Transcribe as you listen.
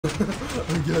I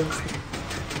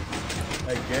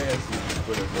guess you can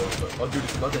put it low, but oh dude,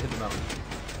 it's about to hit the mountain.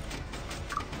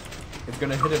 It's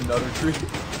gonna hit another tree.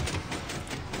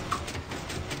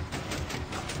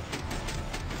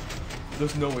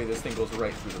 There's no way this thing goes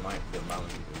right through the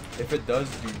mountain. If it does,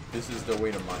 dude, this is the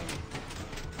way to mine.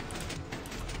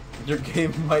 Your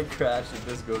game might crash if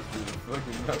this goes through the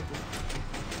fucking mountain.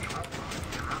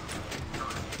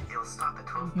 It'll stop at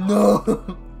 12 blocks.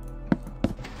 No!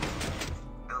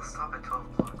 It'll stop at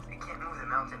 12 blocks. It can't move the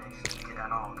mountain actually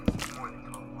at all because it's more than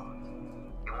 12 blocks.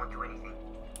 It won't do anything.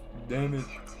 Damn it.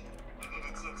 TNT. You need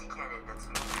a TNT cannon that's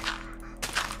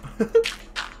moving.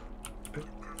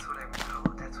 That's what I'm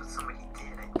told. That's what somebody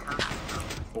did. I tell you.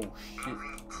 Oh shit.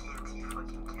 Moving TNT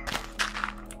fucking cannon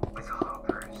with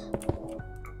hoppers.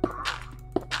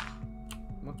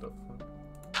 What the fuck?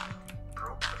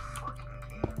 Broke the fucking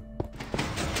game.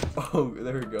 Oh,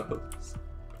 there it goes.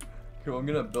 Cool, I'm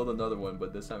gonna build another one,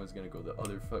 but this time it's gonna go the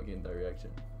other fucking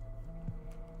direction.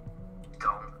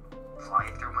 Don't fly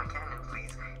through my cannon,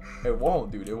 please. It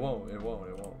won't, dude. It won't. It won't.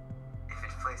 It won't. If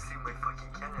it flies through my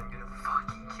fucking cannon, I'm gonna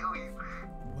fucking kill you.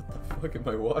 What the fuck am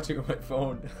I watching on my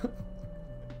phone?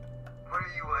 What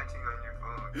are you watching on your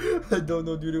phone? I don't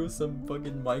know, dude. It was some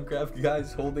fucking Minecraft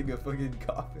guys holding a fucking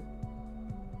coffin.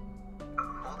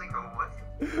 Holding a what?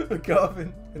 A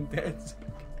coffin and dancing.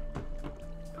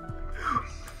 Oh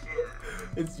shit.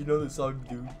 It's, you know, the song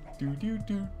do do do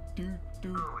do do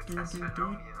do Oh, it's do do do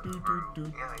Astronomia, do bro. do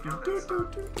Yeah, I do know do that do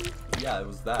do do. Yeah, it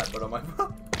was that, but on my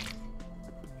phone.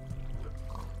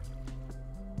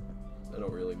 I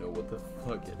don't really know what the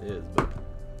fuck it is, but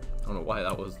I don't know why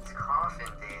that was. It's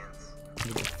coffin dance.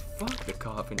 Fuck the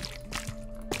coffin.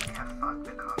 Yeah, fuck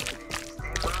the coffin dance.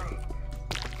 Stay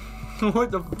right. What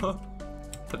the fuck?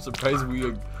 I'm surprised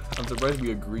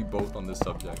we agree both on this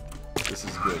subject. This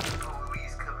is good.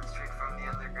 Police coming straight from the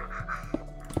underground.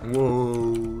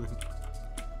 Whoa.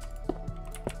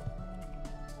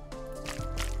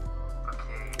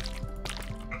 Okay.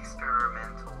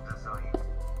 Experimental design.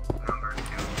 Number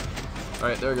 2.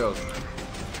 Alright, there it goes.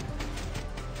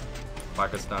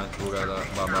 Pakistan,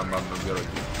 Kazakhstan,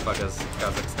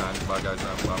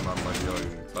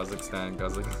 Kazakhstan,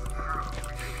 Kazakhstan.